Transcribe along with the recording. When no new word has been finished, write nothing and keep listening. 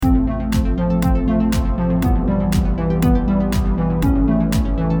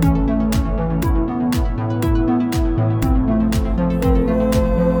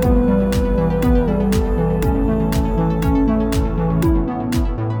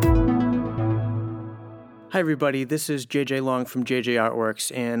Hi, everybody. This is JJ Long from JJArtworks,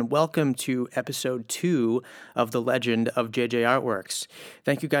 and welcome to episode 2 of The Legend of JJArtworks.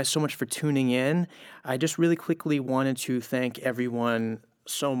 Thank you guys so much for tuning in. I just really quickly wanted to thank everyone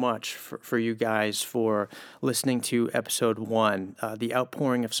so much for you guys for listening to episode 1. The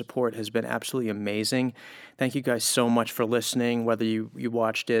outpouring of support has been absolutely amazing. Thank you guys so much for listening, whether you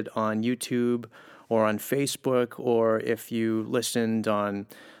watched it on YouTube or on Facebook, or if you listened on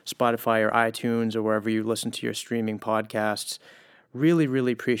Spotify or iTunes or wherever you listen to your streaming podcasts. Really,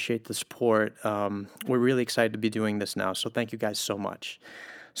 really appreciate the support. We're really excited to be doing this now, so thank you guys so much.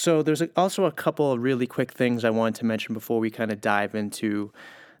 So there's also a couple of really quick things I wanted to mention before we kind of dive into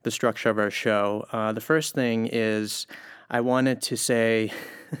the structure of our show. The first thing is I wanted to say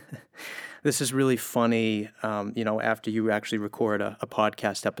this is really funny, after you actually record a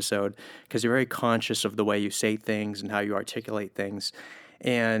podcast episode, because you're very conscious of the way you say things and how you articulate things.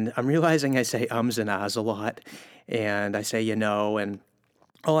 And I'm realizing I say ums and ahs a lot, and I say, and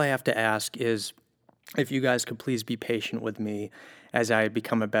all I have to ask is if you guys could please be patient with me as I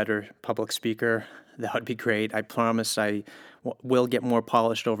become a better public speaker. That would be great. I promise I will get more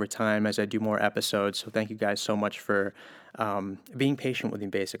polished over time as I do more episodes. So thank you guys so much for being patient with me,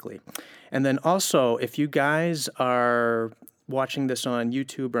 basically. And then also, if you guys are watching this on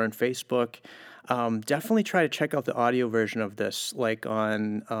YouTube or on Facebook, definitely try to check out the audio version of this, like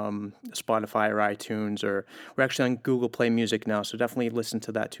on Spotify or iTunes, or we're actually on Google Play Music now, so definitely listen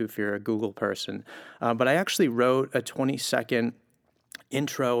to that too if you're a Google person. But I actually wrote a 20-second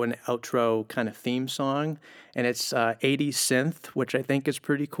intro and outro kind of theme song, and it's 80s synth, which I think is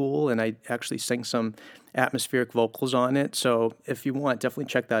pretty cool, and I actually sing some atmospheric vocals on it, so if you want, definitely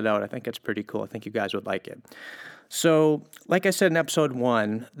check that out. I think it's pretty cool. I think you guys would like it. So, like I said in episode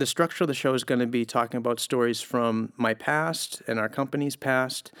 1, the structure of the show is going to be talking about stories from my past and our company's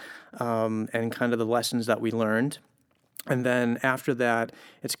past, and kind of the lessons that we learned. And then after that,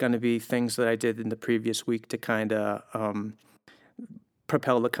 it's going to be things that I did in the previous week to kind of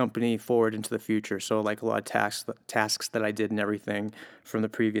propel the company forward into the future. So like a lot of tasks that I did and everything from the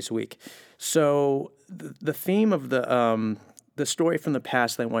previous week. So the theme of the story from the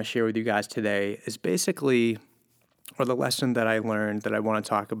past that I want to share with you guys today is basically, or the lesson that I learned that I want to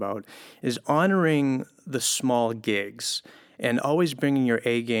talk about, is honoring the small gigs and always bringing your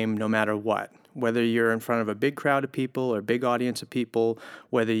A game no matter what. Whether you're in front of a big crowd of people or a big audience of people,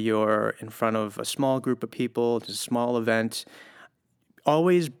 whether you're in front of a small group of people, it's a small event,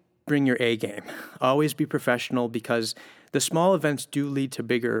 always bring your A game. Always be professional, because the small events do lead to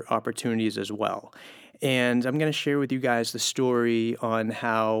bigger opportunities as well. And I'm going to share with you guys the story on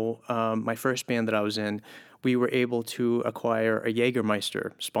how my first band that I was in, we were able to acquire a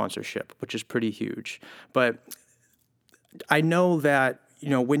Jägermeister sponsorship, which is pretty huge. But I know that,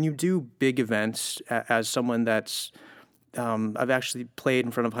 when you do big events, as someone that's I've actually played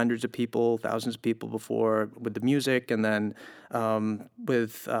in front of hundreds of people, thousands of people before with the music, and then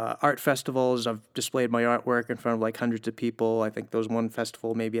with art festivals, I've displayed my artwork in front of like hundreds of people. I think there was one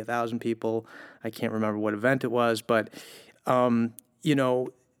festival, maybe 1,000 people. I can't remember what event it was, but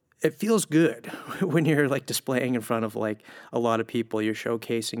it feels good when you're like displaying in front of like a lot of people. You're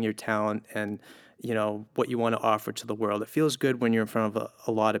showcasing your talent and what you want to offer to the world. It feels good when you're in front of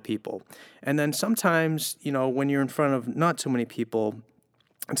a lot of people. And then sometimes, when you're in front of not so many people,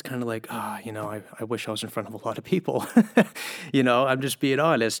 it's kind of like, I wish I was in front of a lot of people. I'm just being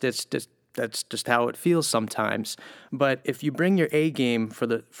honest. That's just how it feels sometimes. But if you bring your A game for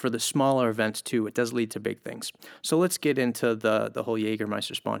the smaller events too, it does lead to big things. So let's get into the whole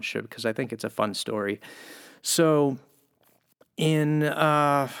Jägermeister sponsorship, because I think it's a fun story. So in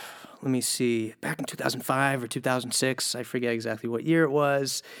let me see, back in 2005 or 2006, I forget exactly what year it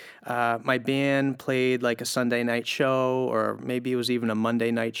was, my band played like a Sunday night show, or maybe it was even a Monday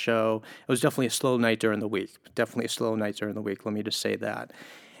night show. It was definitely a slow night during the week. Let me just say that.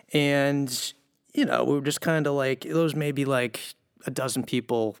 And, we were just kind of like, there was maybe like a dozen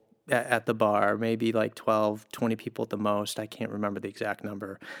people at the bar, maybe like 12, 20 people at the most. I can't remember the exact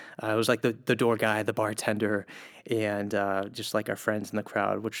number. It was like the door guy, the bartender, and just like our friends in the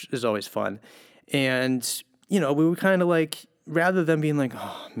crowd, which is always fun. And, we were kind of like, rather than being like,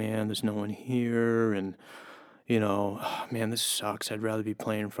 oh man, there's no one here, and, oh, man, this sucks. I'd rather be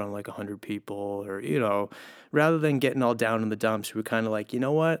playing in front of like 100 people, or, rather than getting all down in the dumps, we were kind of like, you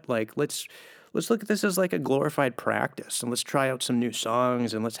know what, like, let's look at this as like a glorified practice, and let's try out some new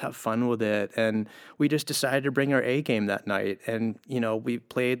songs, and let's have fun with it. And we just decided to bring our A game that night. And, we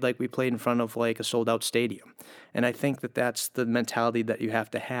played in front of like a sold out stadium. And I think that that's the mentality that you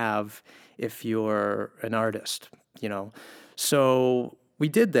have to have if you're an artist, So we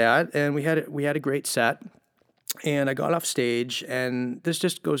did that, and we had a great set. And I got off stage, and this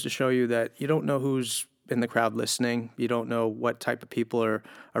just goes to show you that you don't know who's in the crowd listening. You don't know what type of people are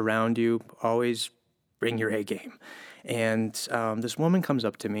around you. Always bring your A game. And this woman comes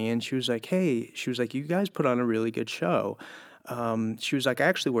up to me, and she was like, "Hey," she was like, "you guys put on a really good show." She was like, "I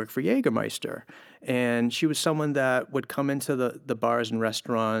actually work for Jägermeister." And she was someone that would come into the bars and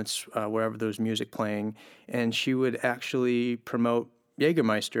restaurants, wherever there was music playing, and she would actually promote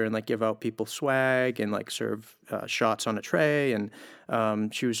Jägermeister and like give out people swag and like serve shots on a tray. And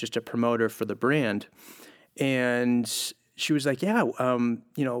she was just a promoter for the brand. And she was like, "Yeah, do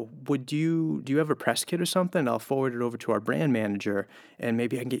you have a press kit or something? I'll forward it over to our brand manager, and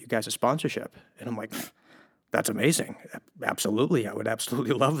maybe I can get you guys a sponsorship." And I'm like, "That's amazing. Absolutely. I would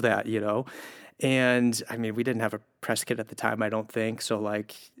absolutely love that. And I mean, we didn't have a press kit at the time, I don't think. So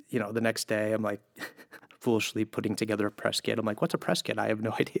like, the next day I'm like foolishly putting together a press kit. I'm like, "What's a press kit?" I have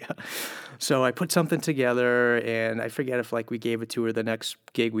no idea. So I put something together, and I forget if like we gave it to her the next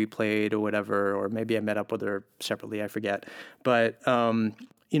gig we played or whatever, or maybe I met up with her separately. I forget. But,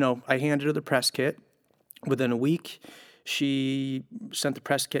 I handed her the press kit. Within a week, she sent the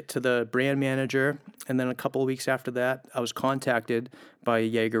press kit to the brand manager, and then a couple of weeks after that, I was contacted by a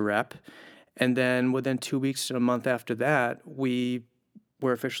Jaeger rep, and then within 2 weeks to a month after that, we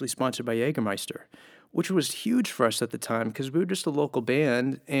were officially sponsored by Jägermeister, which was huge for us at the time because we were just a local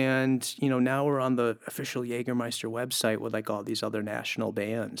band, and now we're on the official Jägermeister website with like all these other national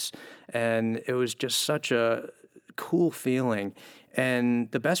bands, and it was just such a cool feeling.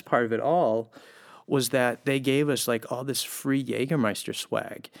 And the best part of it all was that they gave us like all this free Jägermeister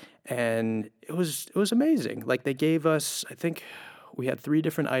swag, and it was amazing. Like they gave us, I think we had 3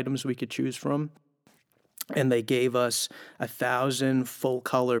 different items we could choose from, and they gave us 1,000 full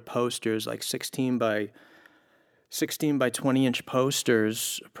color posters, like 16 by 20-inch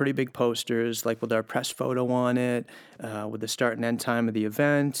posters, pretty big posters, like with our press photo on it, with the start and end time of the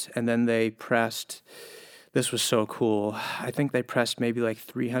event, and then they pressed. This was so cool. I think they pressed maybe like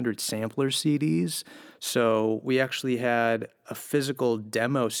 300 sampler CDs. So we actually had a physical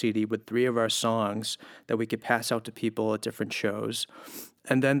demo CD with 3 of our songs that we could pass out to people at different shows.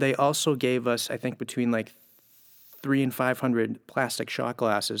 And then they also gave us, I think, between like 300 and 500 plastic shot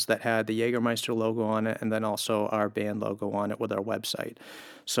glasses that had the Jägermeister logo on it, and then also our band logo on it with our website.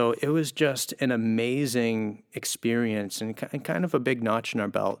 So it was just an amazing experience and kind of a big notch in our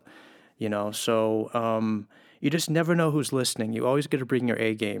belt. So you just never know who's listening. You always got to bring your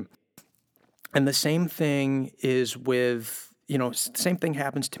A game. And the same thing is with, same thing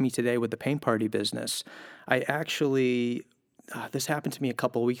happens to me today with the paint party business. I actually, this happened to me a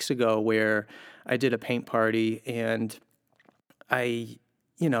couple of weeks ago where I did a paint party, and it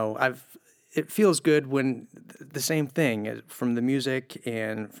feels good when the same thing from the music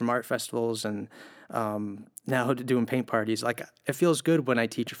and from art festivals and now doing paint parties. Like it feels good when I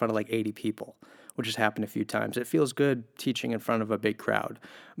teach in front of like 80 people, which has happened a few times. It feels good teaching in front of a big crowd.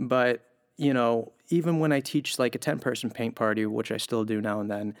 But, even when I teach like a 10-person paint party, which I still do now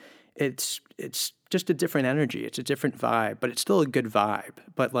and then, it's just a different energy. It's a different vibe, but it's still a good vibe.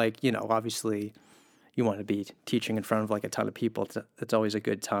 But like, obviously you want to be teaching in front of like a ton of people. It's always a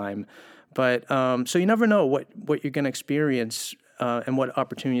good time. But so you never know what you're going to experience and what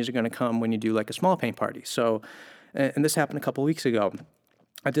opportunities are going to come when you do like a small paint party. So, and this happened a couple of weeks ago.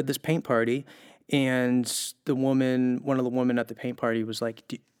 I did this paint party, and one of the women at the paint party was like,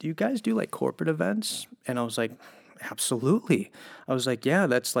 do you guys do like corporate events? And I was like, absolutely. I was like, yeah,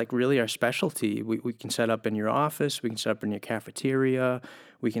 that's like really our specialty. We can set up in your office. We can set up in your cafeteria.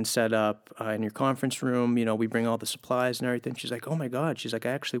 We can set up in your conference room. We bring all the supplies and everything. She's like, oh my God. She's like,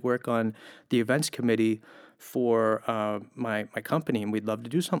 I actually work on the events committee for my company, and we'd love to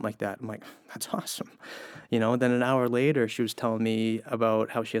do something like that. I'm like, that's awesome. Then an hour later, she was telling me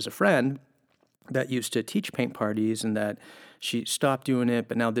about how she has a friend that used to teach paint parties and that she stopped doing it,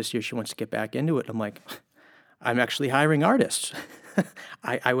 but now this year she wants to get back into it. I'm like, I'm actually hiring artists.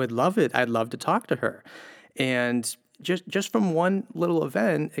 I would love it. I'd love to talk to her. And just from one little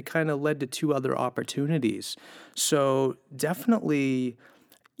event, it kind of led to 2 other opportunities. So definitely,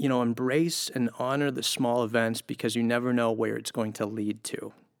 embrace and honor the small events because you never know where it's going to lead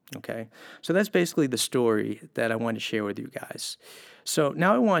to. Okay. So that's basically the story that I wanted to share with you guys. So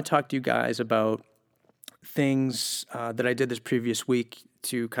now I want to talk to you guys about things that I did this previous week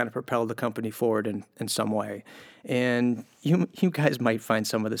to kind of propel the company forward in some way. And you guys might find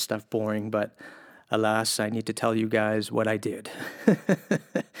some of this stuff boring, but alas, I need to tell you guys what I did.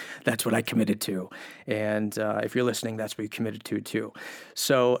 That's what I committed to. And if you're listening, that's what you committed to too.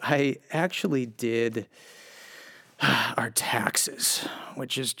 So I actually did our taxes,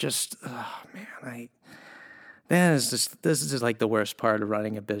 which is just, oh man, This is like the worst part of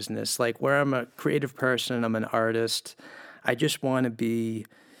running a business. Like where I'm a creative person, I'm an artist. I just want to be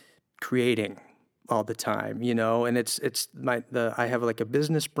creating all the time, and it's I have like a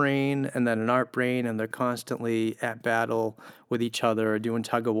business brain and then an art brain, and they're constantly at battle with each other or doing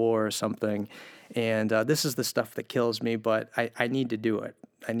tug of war or something. And this is the stuff that kills me, but I need to do it.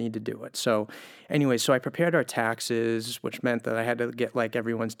 I need to do it. So anyway, so I prepared our taxes, which meant that I had to get like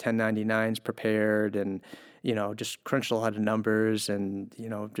everyone's 1099s prepared and, just crunched a lot of numbers and,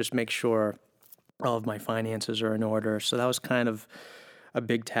 just make sure all of my finances are in order. So that was kind of a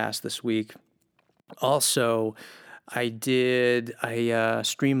big task this week. Also, I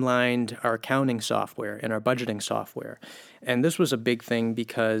streamlined our accounting software and our budgeting software. And this was a big thing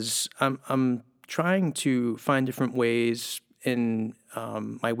because I'm trying to find different ways in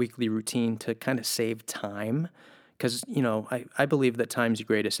my weekly routine to kind of save time. Because, I believe that time's your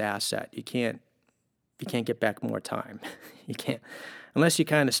greatest asset. You can't get back more time. You can't, unless you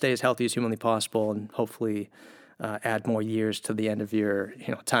kind of stay as healthy as humanly possible and hopefully add more years to the end of your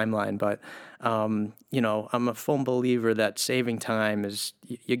timeline. But I'm a full believer that saving time is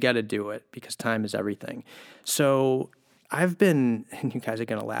you got to do it because time is everything. So I've been, and you guys are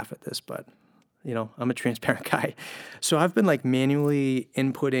gonna laugh at this, but I'm a transparent guy. So I've been like manually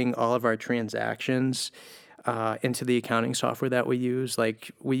inputting all of our transactions into the accounting software that we use. Like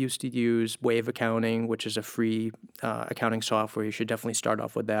we used to use Wave Accounting, which is a free accounting software. You should definitely start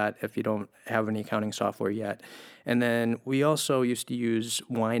off with that if you don't have any accounting software yet. And then we also used to use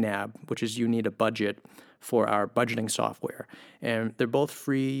YNAB, which is You Need a Budget, for our budgeting software. And they're both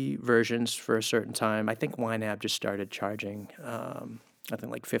free versions for a certain time. I think YNAB just started charging, I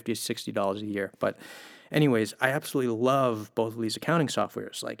think like $50 to $60 a year. But anyways, I absolutely love both of these accounting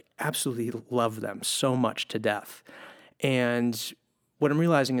softwares, like absolutely love them so much to death. And what I'm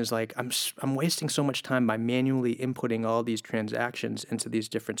realizing is like I'm wasting so much time by manually inputting all these transactions into these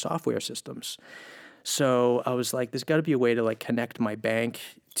different software systems. So I was like, there's got to be a way to like connect my bank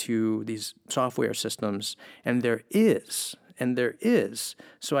to these software systems, and there is.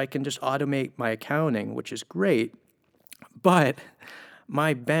 So I can just automate my accounting, which is great, but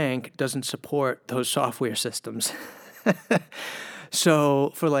my bank doesn't support those software systems.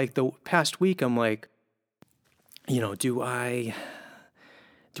 So for like the past week, I'm like, do I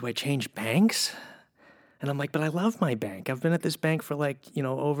change banks? And I'm like, but I love my bank. I've been at this bank for like,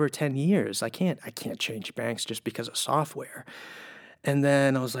 over 10 years. I can't change banks just because of software. And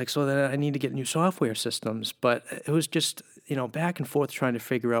then I was like, so then I need to get new software systems. But it was just, back and forth trying to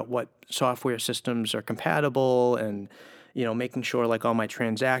figure out what software systems are compatible and, making sure like all my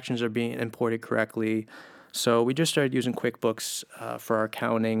transactions are being imported correctly. So we just started using QuickBooks for our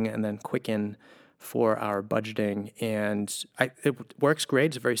accounting and then Quicken for our budgeting. And it works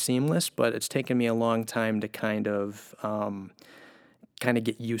great. It's very seamless, but it's taken me a long time to kind of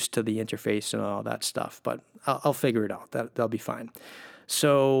get used to the interface and all that stuff. But I'll figure it out. That'll be fine.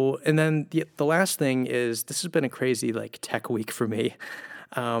 So, and then the last thing is, this has been a crazy like tech week for me.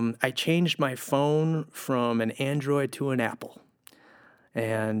 I changed my phone from an Android to an Apple.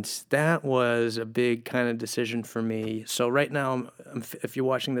 And that was a big kind of decision for me. So right now, if you're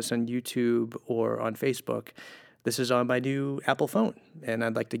watching this on YouTube or on Facebook, this is on my new Apple phone. And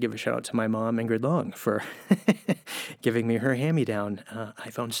I'd like to give a shout out to my mom, Ingrid Long, for giving me her hand-me-down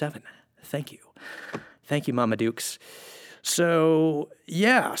iPhone 7. Thank you. Thank you, Mama Dukes. So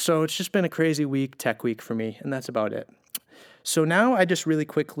it's just been a crazy week, tech week for me, and that's about it. So now I just really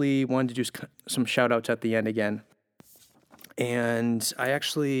quickly wanted to do some shout-outs at the end again. And I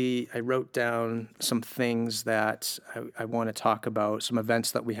wrote down some things that I want to talk about, some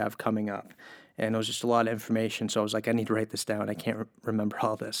events that we have coming up. And it was just a lot of information, so I was like, I need to write this down. I can't remember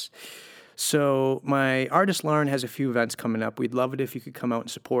all this. So my artist Lauren has a few events coming up. We'd love it if you could come out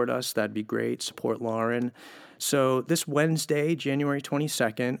and support us. That'd be great. Support Lauren. So this Wednesday, January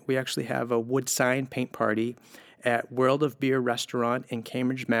 22nd, we actually have a wood sign paint party at World of Beer Restaurant in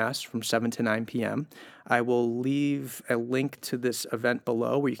Cambridge, Mass. from 7 to 9 p.m. I will leave a link to this event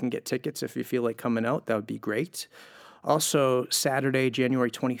below where you can get tickets if you feel like coming out. That would be great. Also, Saturday, January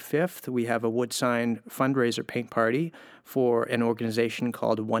 25th, we have a wood sign fundraiser paint party for an organization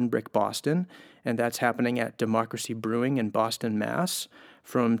called One Brick Boston, and that's happening at Democracy Brewing in Boston, Mass.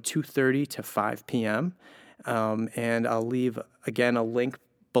 from 2:30 to 5 p.m. And I'll leave, again, a link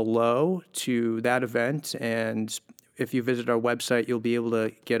below to that event, and if you visit our website, you'll be able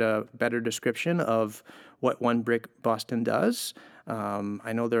to get a better description of what One Brick Boston does.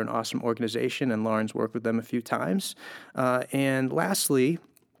 I know they're an awesome organization, and Lauren's worked with them a few times. And lastly,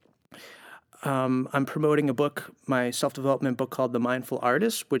 I'm promoting a book, my self-development book called The Mindful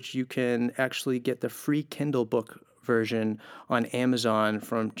Artist, which you can actually get the free Kindle book version on Amazon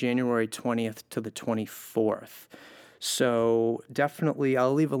from January 20th to the 24th. So definitely,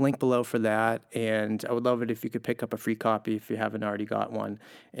 I'll leave a link below for that, and I would love it if you could pick up a free copy if you haven't already got one.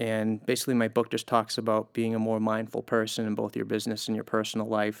 And basically, my book just talks about being a more mindful person in both your business and your personal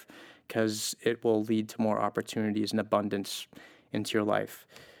life, because it will lead to more opportunities and abundance into your life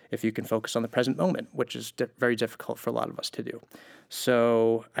if you can focus on the present moment, which is very difficult for a lot of us to do.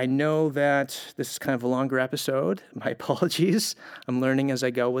 So I know that this is kind of a longer episode. My apologies. I'm learning as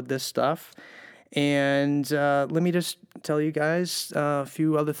I go with this stuff. And let me just tell you guys a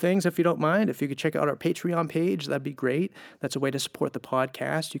few other things, if you don't mind. If you could check out our Patreon page, that'd be great. That's a way to support the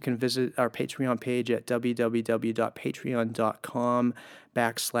podcast. You can visit our Patreon page at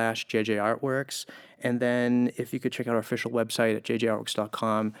www.patreon.com/JJArtworks. And then if you could check out our official website at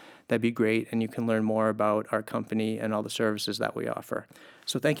JJArtworks.com, that'd be great. And you can learn more about our company and all the services that we offer.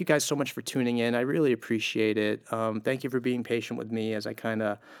 So thank you guys so much for tuning in. I really appreciate it. Thank you for being patient with me as I kind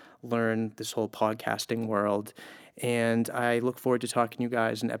of learn this whole podcasting world. And I look forward to talking to you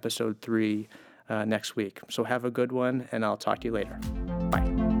guys in episode 3 next week. So have a good one, and I'll talk to you later.